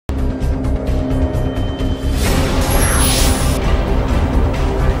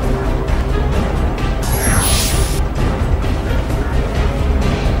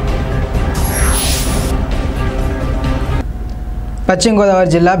పశ్చిమ గోదావరి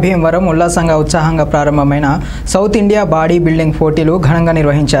జిల్లా భీమవరం ఉల్లాసంగా ఉత్సాహంగా ప్రారంభమైన సౌత్ ఇండియా బాడీ బిల్డింగ్ పోటీలు ఘనంగా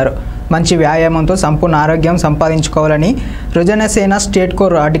నిర్వహించారు. మంచి వ్యాయామంతో సంపూర్ణ ఆరోగ్యం సంపాదించుకోవాలని రుజనసేన state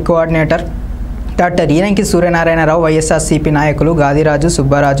core coordinator doctor ఈనంకి Suryanarayana Rao, YSRCP నాయకులు గాదిరాజు,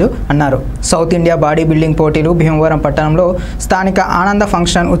 సుబ్బారాజు అన్నారు. సౌత్ ఇండియా బాడీ బిల్డింగ్ పోటీలు భీమవరం పట్టణంలో స్థానిక ఆనంద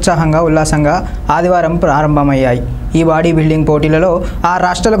ఫంక్షన్ ఉత్సాహంగా ఉల్లాసంగా ఆదివారం ప్రారంభమయ్యాయి. ఈ బాడీ బిల్డింగ్ పోటీలలో 6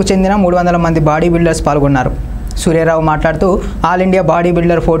 రాష్ట్రాలకు చెందిన 300 మంది బాడీ బిల్డర్స్ పాల్గొన్నారు. సూర్యారావు మాట్లాడుతూ ఆల్ ఇండియా బాడీ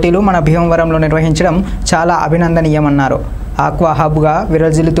బిల్డర్ పోటీలు మన భీమవరంలో నిర్వహించడం చాలా అభినందనీయమన్నారు. ఆక్వా హబ్గా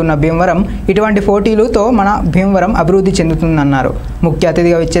విరజిల్లుతున్న భీమవరం ఇటువంటి పోటీలతో మన భీమవరం అభివృద్ధి చెందుతుందన్నారు. ముఖ్య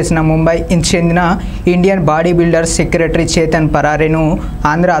అతిథిగా విచ్చేసిన ముంబైకి చెందిన Indian body builders secretary Chetan పరారేను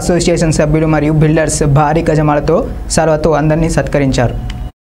Andhra association సభ్యులు మరియు బిల్డర్స్ భారీ గజమాలతో సర్వతో అందరినీ సత్కరించారు.